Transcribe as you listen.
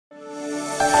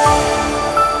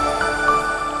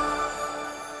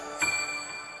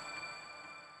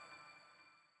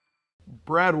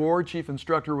Brad Ward, Chief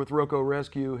Instructor with Roco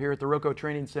Rescue here at the Roco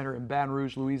Training Center in Baton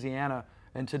Rouge, Louisiana.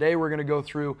 And today we're going to go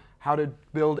through how to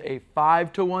build a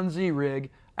 5-to-1 Z-rig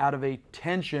out of a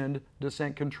tensioned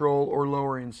descent control or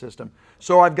lowering system.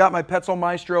 So I've got my Petzl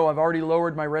Maestro. I've already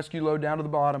lowered my rescue load down to the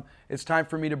bottom. It's time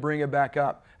for me to bring it back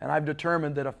up. And I've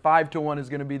determined that a 5-to-1 is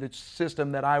going to be the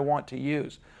system that I want to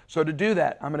use. So to do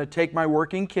that, I'm going to take my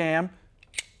working cam.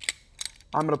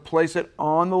 I'm going to place it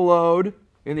on the load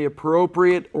in the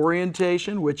appropriate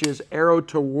orientation, which is arrow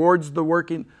towards the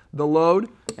load,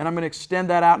 and I'm going to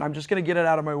extend that out, and I'm just going to get it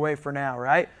out of my way for now,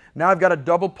 right? Now I've got a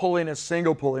double pulley and a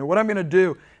single pulley, and what I'm going to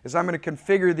do is I'm going to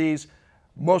configure these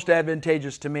most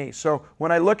advantageous to me. So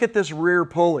when I look at this rear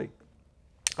pulley,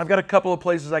 I've got a couple of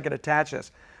places I could attach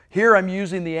this. Here I'm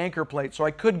using the anchor plate, so I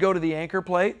could go to the anchor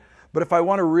plate, but if I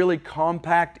want a really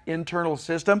compact internal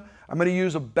system, I'm going to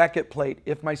use a Beckett plate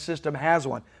if my system has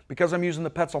one. Because I'm using the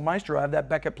Petzl Maestro, I have that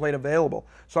Beckett plate available.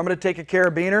 So I'm going to take a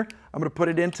carabiner, I'm going to put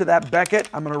it into that Beckett,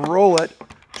 I'm going to roll it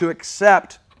to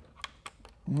accept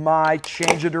my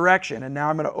change of direction. And now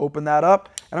I'm going to open that up,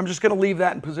 and I'm just going to leave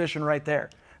that in position right there.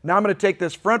 Now I'm going to take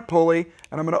this front pulley,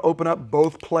 and I'm going to open up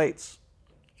both plates.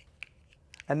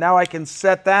 And now I can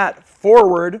set that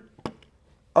forward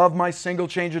of my single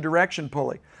change of direction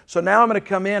pulley. So now I'm going to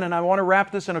come in and I want to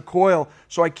wrap this in a coil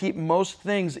so I keep most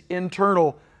things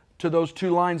internal to those two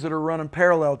lines that are running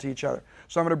parallel to each other.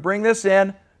 So I'm going to bring this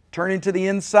in, turn into the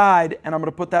inside, and I'm going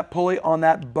to put that pulley on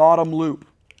that bottom loop.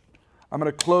 I'm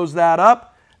going to close that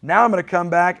up. Now I'm going to come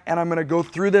back and I'm going to go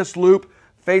through this loop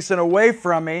facing away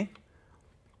from me,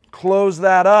 close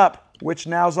that up, which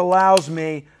now allows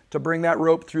me to bring that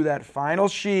rope through that final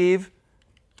sheave,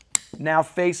 now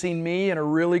facing me in a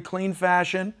really clean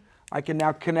fashion. I can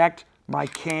now connect my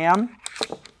cam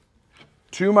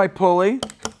to my pulley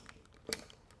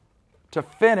to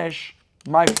finish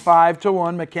my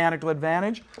 5-to-1 mechanical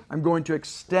advantage. I'm going to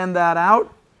extend that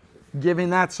out, giving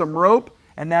that some rope,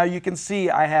 and now you can see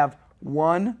I have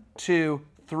 1, 2,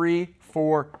 3,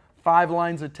 4, 5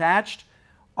 lines attached.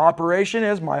 Operation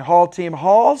is my haul team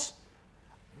hauls.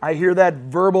 I hear that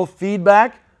verbal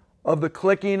feedback of the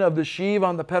clicking of the sheave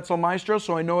on the Petzl Maestro,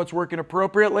 so I know it's working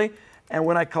appropriately. And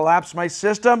when I collapse my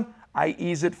system, I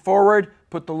ease it forward,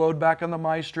 put the load back on the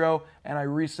Maestro, and I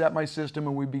reset my system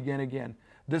and we begin again.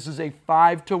 This is a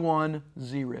 5-to-1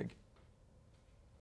 Z-rig.